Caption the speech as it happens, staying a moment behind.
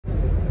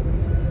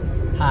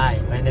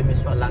Hi, my name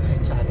is from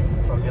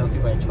Healthy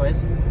by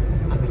Choice.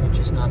 I'm a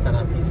nutritional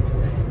therapist.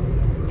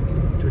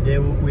 Today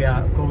we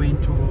are going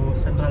to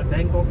Central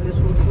Bank of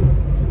Lesotho,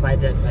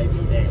 invited by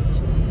Minet,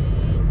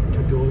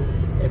 to do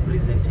a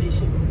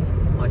presentation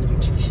on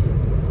nutrition.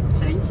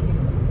 Thank you.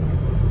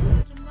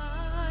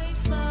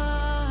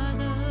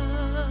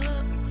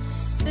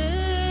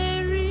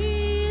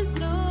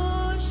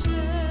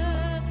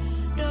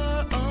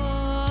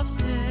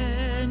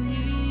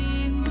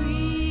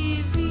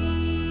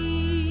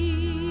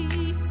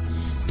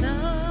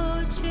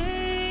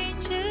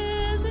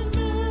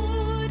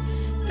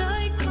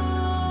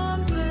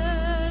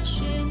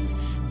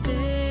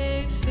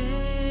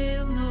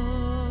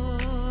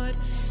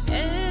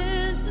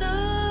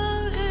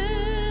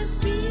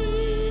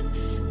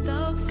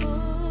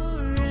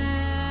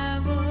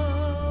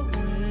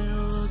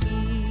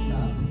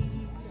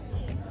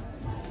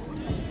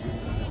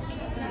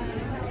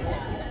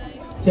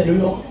 Can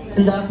we all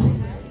stand up?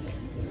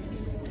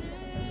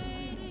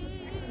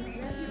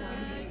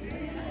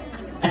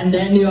 And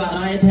then your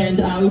right hand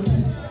out.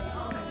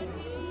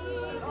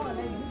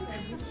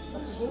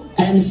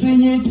 And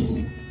swing it.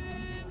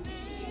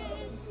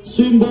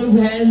 Swing both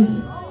hands.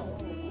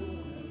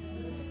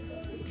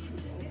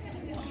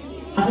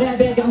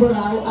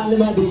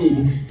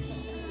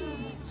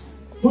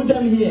 Put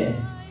them here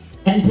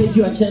and take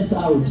your chest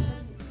out.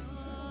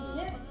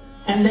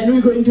 And then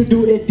we're going to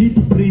do a deep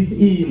breathe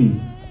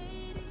in.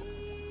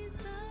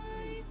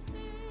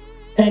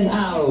 And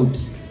out,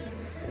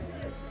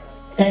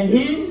 and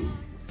in,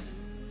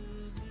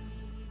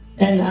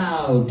 and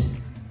out.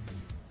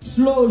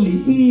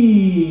 Slowly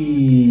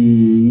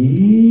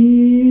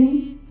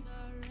in.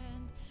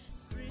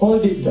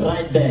 Hold it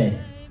right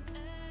there.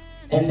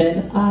 And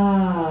then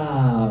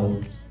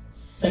out.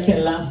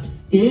 Second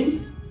last,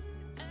 in,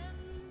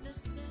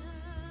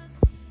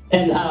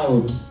 and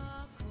out.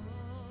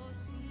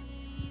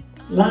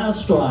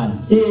 Last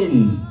one,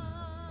 in,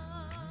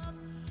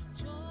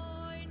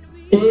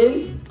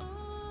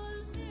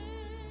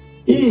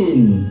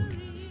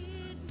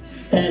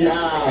 and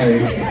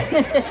out.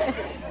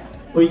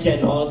 We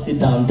can all sit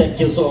down. Thank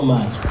you so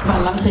much.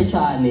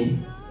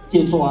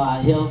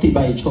 Healthy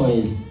by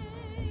Choice.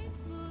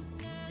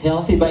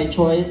 Healthy by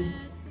Choice.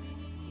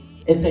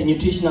 It's a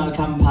nutritional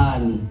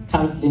campaign,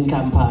 counseling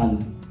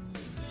campaign,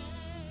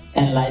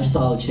 and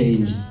lifestyle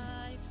change.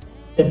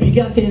 The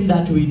bigger thing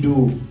that we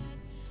do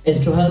is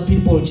to help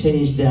people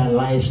change their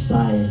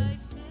lifestyle.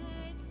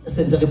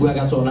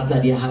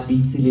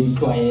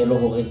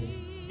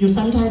 You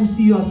sometimes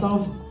see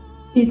yourself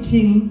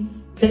eating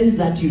things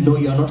that you know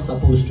you're not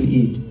supposed to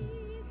eat.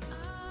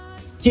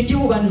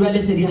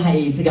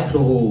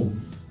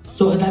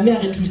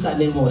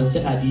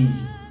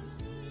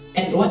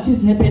 And what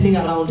is happening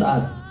around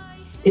us,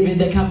 even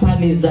the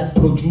companies that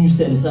produce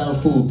and sell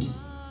food,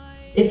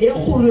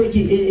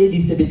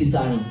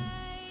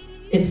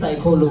 it's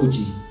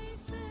psychology.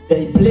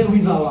 They play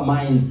with our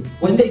minds.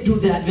 When they do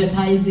the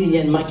advertising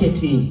and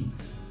marketing,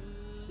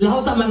 the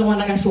advert,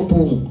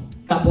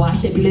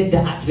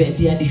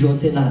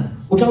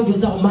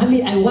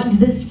 Mommy, I want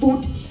this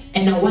food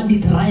and I want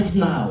it right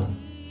now.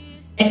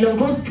 And I'll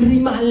go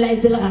scream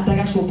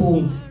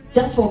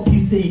just for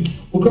peace sake.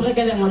 Not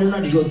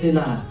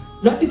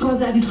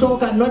because I did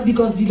not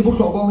because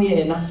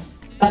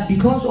but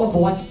because of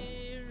what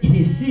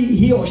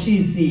he or she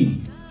is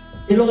seeing.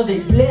 They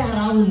play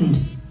around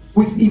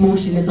with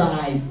emotion. It's a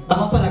high.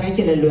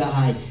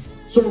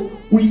 So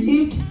we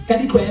eat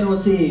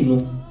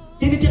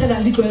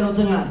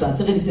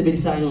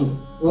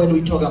when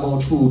we talk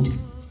about food.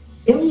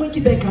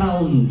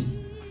 Background,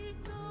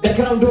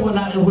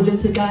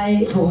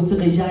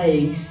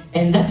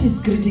 and that is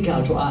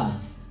critical to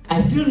us.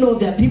 I still know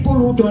there are people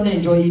who don't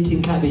enjoy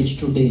eating cabbage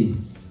today.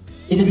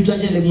 So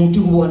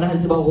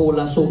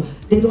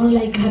they don't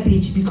like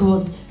cabbage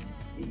because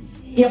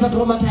they are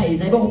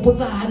traumatized.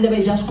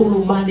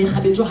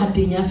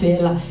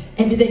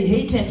 And they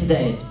hated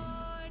that.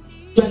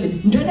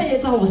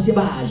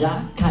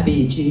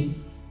 Cabbage.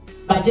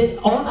 But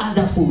all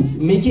other foods,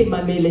 make it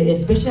mamele,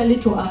 especially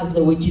to us,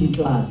 the working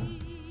class.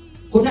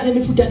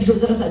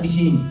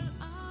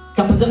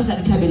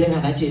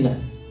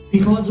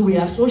 Because we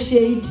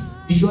associate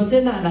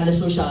the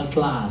social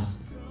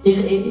class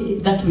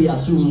that we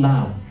assume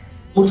now.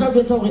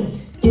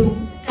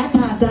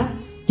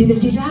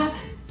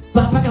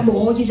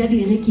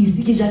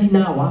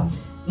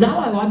 Now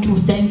I want to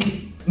thank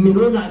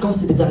Mirona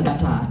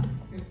Gossipizangatad.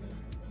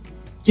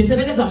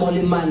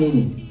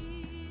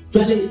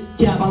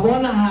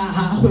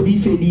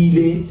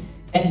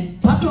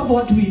 And part of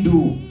what we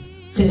do,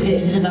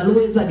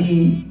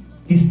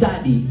 the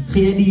study,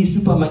 the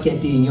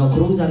supermarketing, your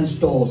grocery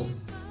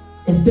stores,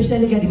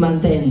 especially the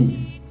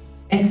mountains,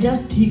 and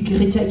just take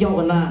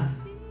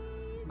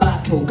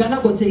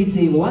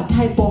what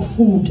type of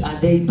food are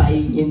they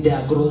buying in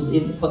their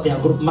for their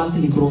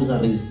monthly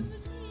groceries?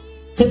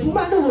 This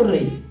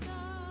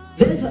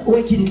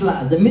working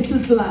class, the middle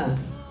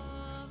class,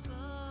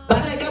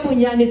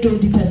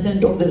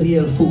 20% of the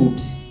real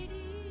food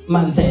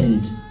month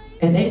end,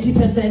 and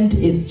 80%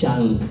 is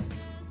junk.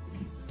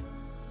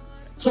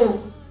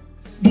 So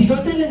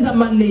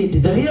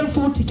the real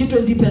food is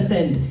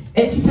 20%,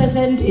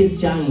 80%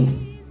 is junk.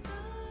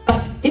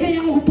 But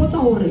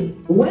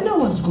when I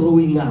was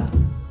growing up,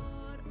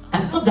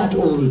 I'm not that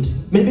old.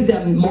 Maybe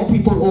there are more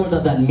people older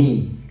than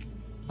me,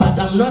 but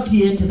I'm not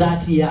yet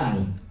that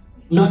young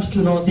not to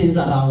know things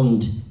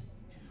around.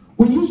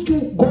 We used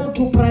to go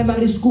to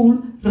primary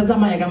school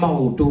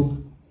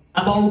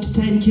about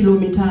 10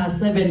 kilometers,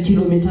 7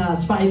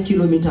 kilometers, 5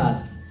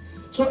 kilometers.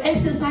 So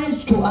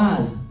exercise to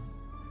us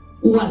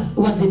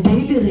was a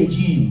daily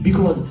regime,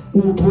 because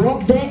we would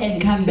walk there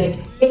and come back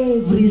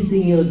every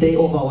single day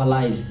of our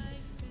lives.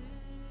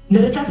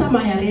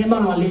 Papa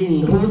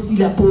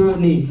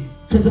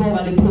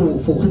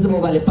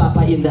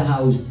in the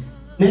house.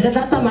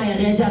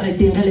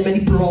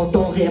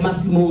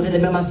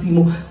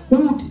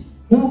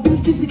 Would be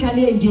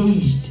physically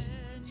engaged.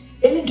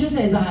 The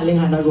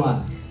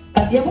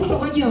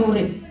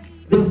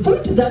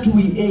food that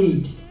we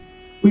ate,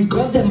 we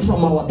got them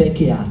from our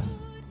backyards.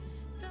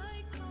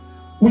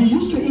 We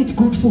used to eat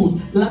good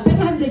food. When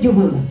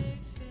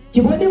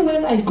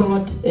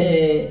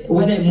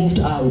I moved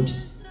out,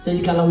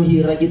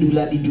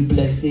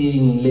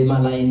 duplexing, lema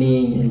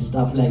lining, and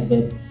stuff like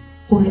that.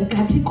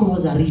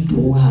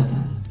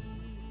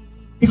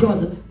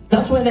 Because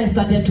that's when I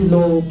started to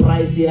know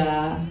price,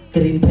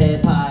 green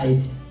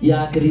pepper,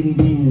 green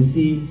beans,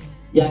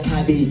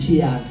 cabbage,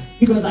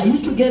 because I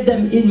used to get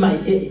them in my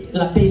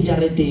la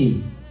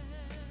day.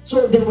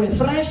 So they were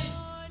fresh,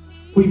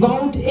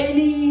 without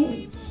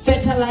any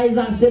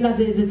fertilizers.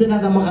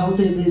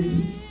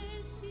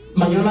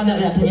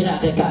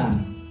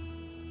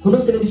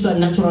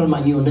 Natural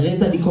manure,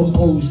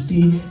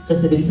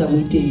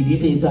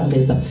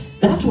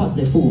 that was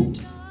the food,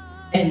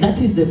 and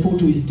that is the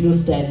food we still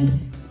stand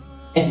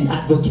and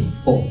advocate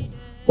for.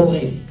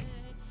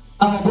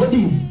 Our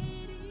bodies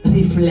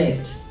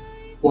reflect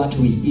what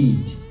we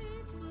eat.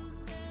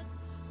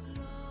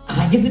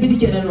 I'm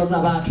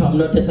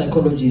not a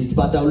psychologist,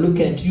 but I'll look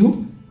at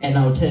you and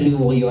I'll tell you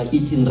whether you are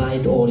eating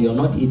right or you're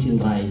not eating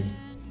right.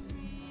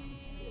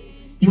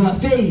 Your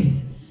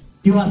face,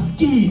 your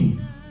skin,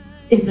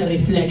 it's a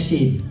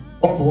reflection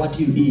of what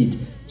you eat.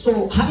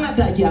 So, I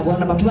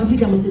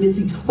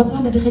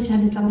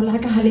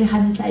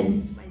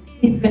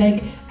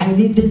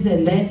need this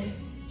and that.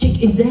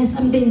 Is there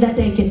something that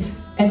I can,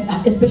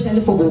 and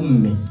especially for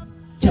women,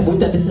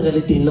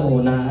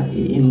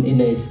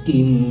 in a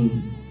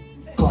skin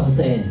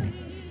concern.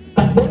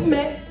 But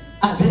women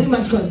are very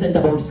much concerned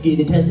about skin.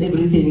 It has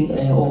everything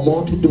or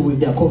more to do with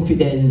their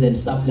confidence and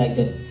stuff like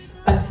that.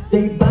 But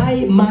they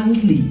buy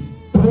monthly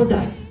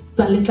products.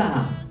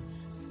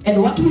 And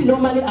what we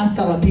normally ask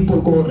our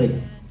people,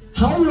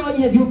 how long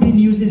have you been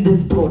using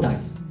these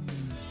products?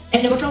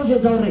 And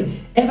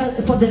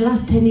for the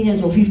last 10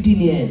 years or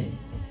 15 years.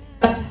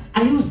 But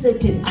are you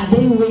certain? Are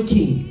they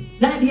working?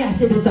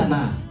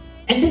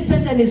 And this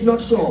person is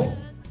not sure.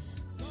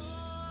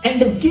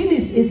 And the skin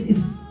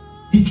is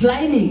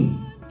declining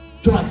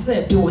to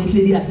accept or if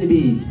they are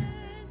it.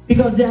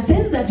 Because there are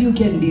things that you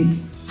can do.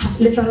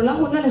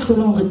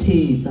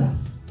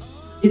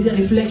 It's a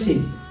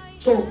reflection.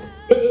 So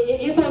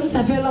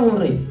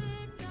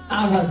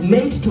I was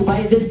made to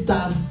buy this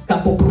stuff,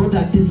 couple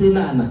product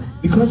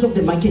because of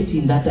the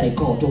marketing that I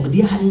got.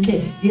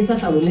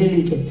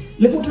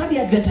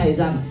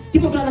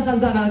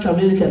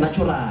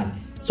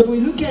 So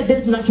we look at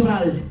this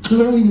natural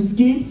glowing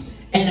skin,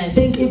 and I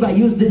think if I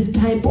use this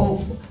type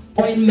of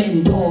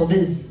ointment or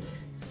this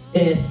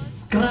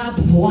scrub,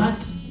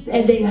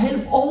 and they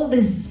have all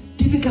this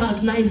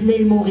difficult, nice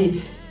name or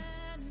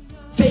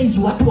face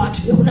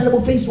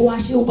face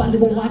wash,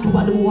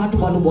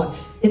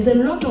 it's a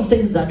lot of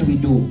things that we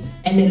do,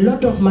 and a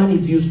lot of money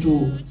is used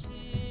to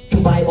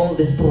buy all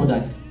these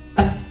products.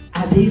 But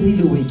are they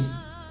really working?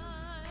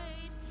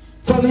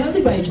 From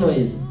Healthy by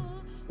Choice,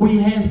 we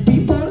have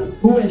people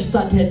who have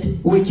started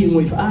working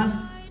with us.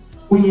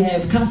 We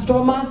have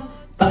customers,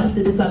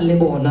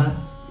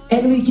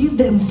 and we give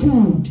them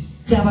food.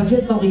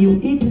 You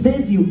eat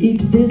this, you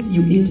eat this,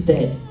 you eat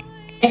that,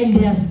 and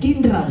their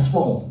skin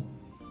transforms.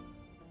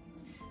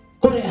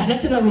 We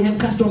have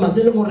customers.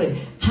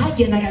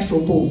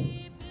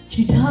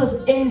 She tells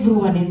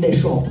everyone in the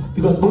shop,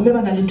 because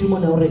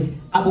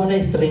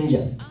a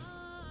stranger.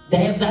 They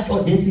have that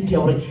audacity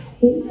already.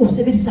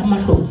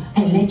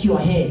 I like your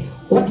hair.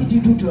 What did you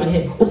do to your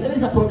hair?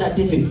 Is a product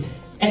different.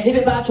 And they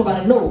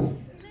no.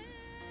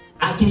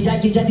 I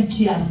the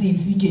chia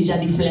seeds,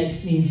 the flex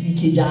seeds,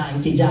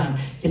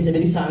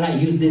 I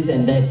use this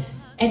and that.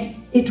 And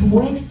it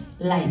works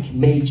like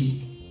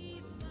magic.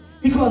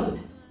 Because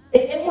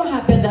what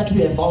happened that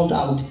we have found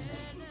out,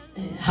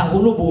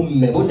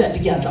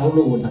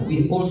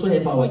 we also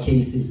have our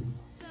cases.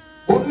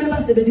 But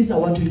members are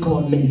what we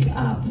call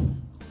make-up.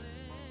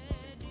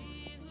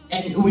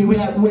 And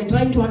we're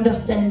trying to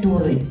understand,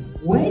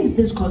 where is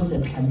this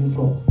concept coming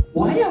from?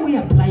 Why are we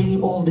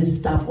applying all this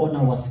stuff on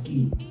our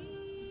skin?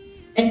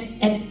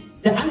 And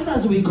the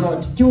answers we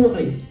got,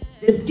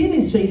 the skin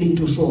is failing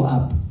to show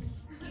up.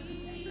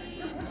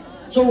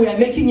 So we are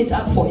making it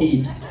up for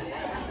it.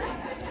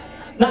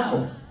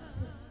 Now,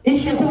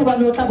 if you go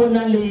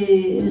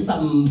to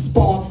some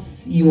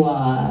spots, you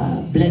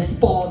are black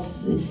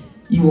spots,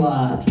 you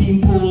are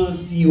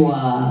pimples, you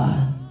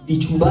are the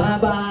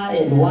chubaba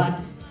and what.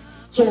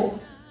 So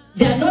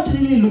they are not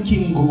really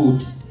looking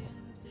good.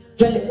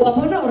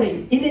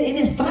 In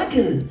a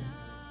struggle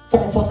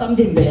for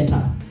something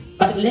better.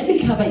 But let me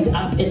cover it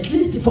up, at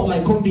least for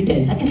my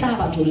confidence. And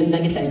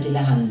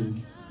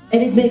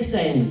it makes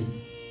sense.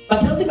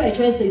 But Healthy by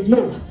Choice says,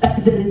 no,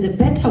 but there is a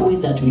better way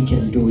that we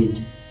can do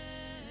it.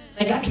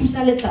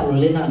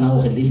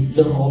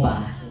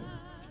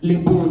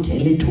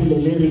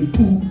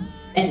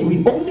 And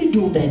we only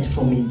do that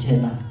from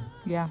internal.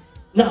 Yeah.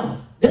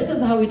 Now, this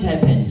is how it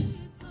happens.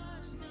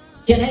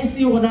 Can I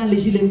see one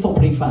legislating for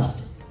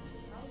breakfast?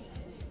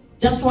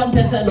 Just one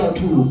person or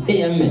two,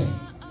 AM.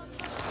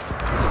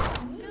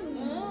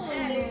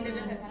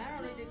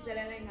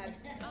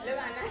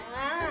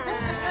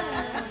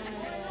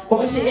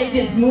 Or she ate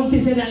the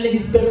smoothies and a lady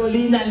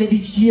spirulina, lady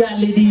chia,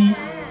 lady.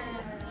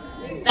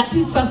 That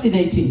is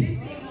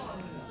fascinating.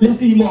 Let's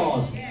see more.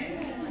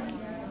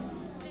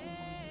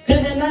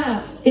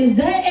 Is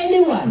there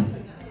anyone?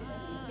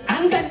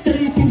 I got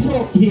 3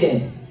 people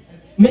here.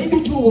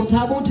 Maybe 2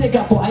 Otabo take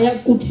up or Aya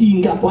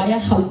Kuting up or Aya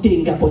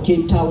Houting up or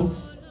Cape Town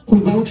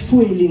without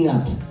fueling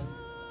up.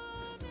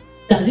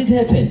 Does it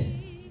happen?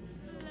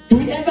 Do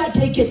we ever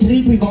take a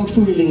trip without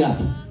fueling up?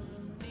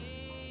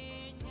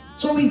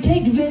 So we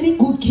take very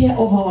good care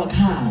of our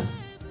cars.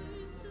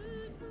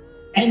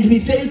 And we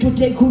fail to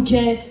take good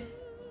care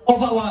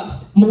of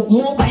our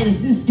mobile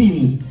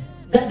systems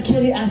that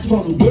carry us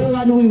from day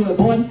one we were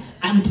born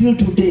until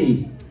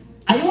today.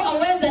 Are you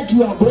aware that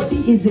your body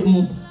is a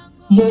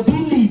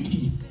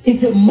mobility?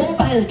 It's a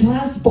mobile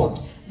transport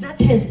that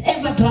has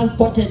ever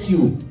transported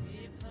you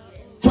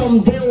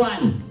from day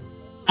one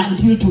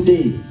until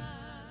today.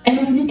 And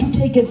we need to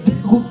take a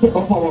very good care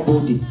of our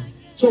body.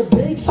 So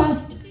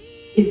breakfast,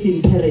 it's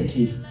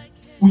imperative.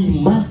 We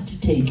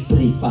must take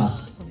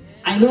breakfast.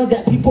 I know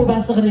that people are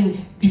saying,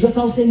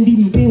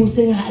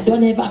 I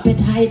don't have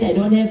appetite, I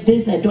don't have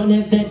this, I don't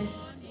have that.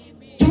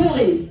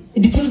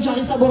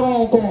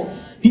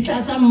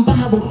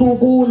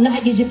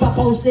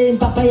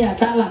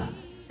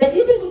 They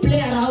even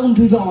play around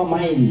with our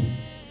minds.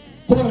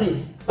 But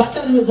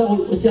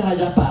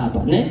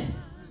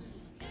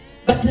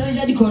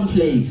the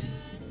cornflakes.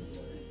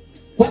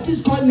 What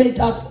is corn made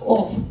up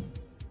of?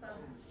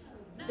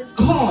 It's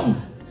corn.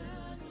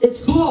 It's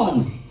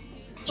corn.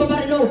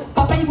 Somebody know,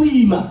 Papa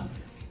Ibuima.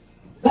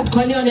 But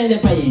corn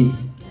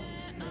is.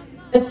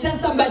 It's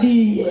just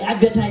somebody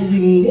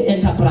advertising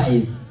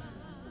enterprise.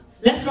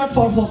 Let's not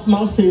fall for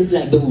small things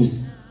like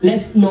those.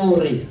 Let's know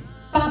it.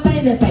 Papa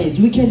in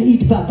we can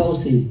eat Papa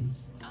also.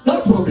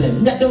 No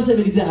problem. That doesn't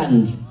make the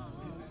hand.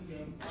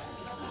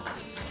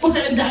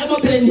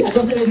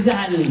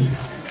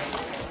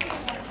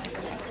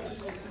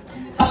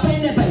 Papa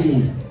in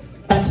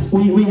but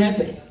we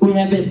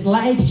have a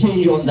slight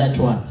change on that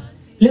one.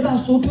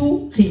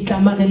 Lesotho,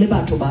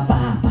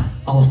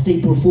 our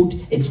staple food,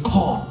 it's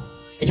corn.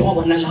 And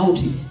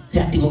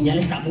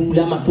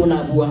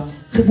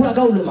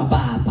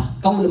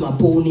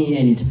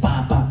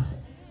papa.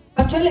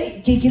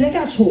 Actually,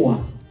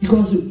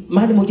 because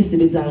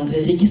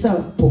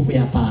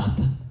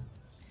papa.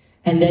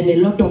 And then a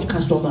lot of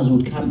customers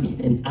would come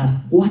in and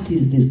ask, what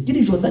is this?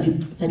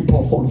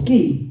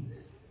 Okay.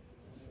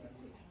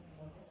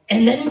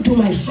 And then to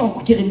my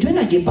shock,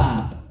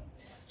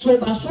 so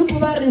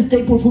Basotho in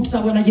staple food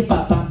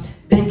papa,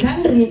 they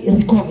can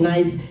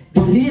recognize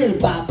the real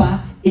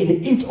papa in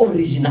its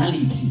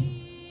originality.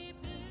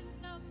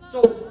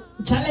 So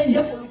challenge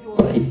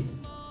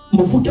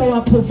Mofuta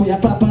wa for ya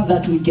papa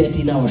that we get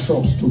in our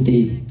shops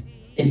today.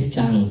 It's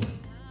junk.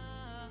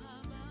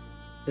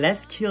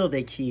 Let's kill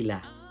the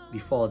killer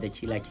before the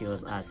killer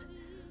kills us.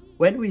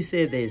 When we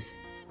say this,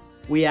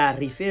 we are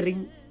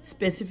referring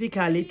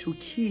specifically to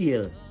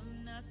kill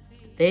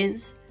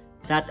things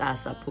that are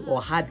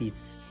or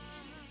habits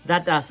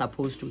that are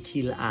supposed to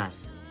kill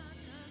us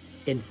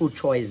in food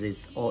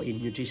choices or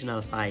in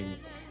nutritional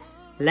science.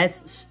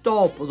 Let's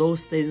stop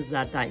those things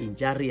that are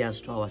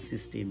injurious to our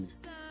systems,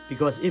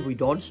 because if we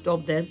don't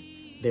stop them,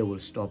 they will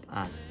stop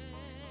us.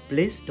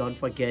 Please don't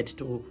forget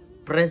to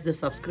press the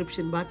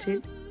subscription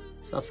button,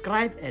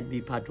 subscribe, and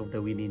be part of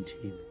the winning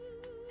team.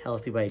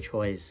 Healthy by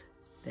Choice.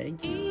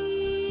 Thank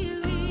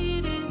you.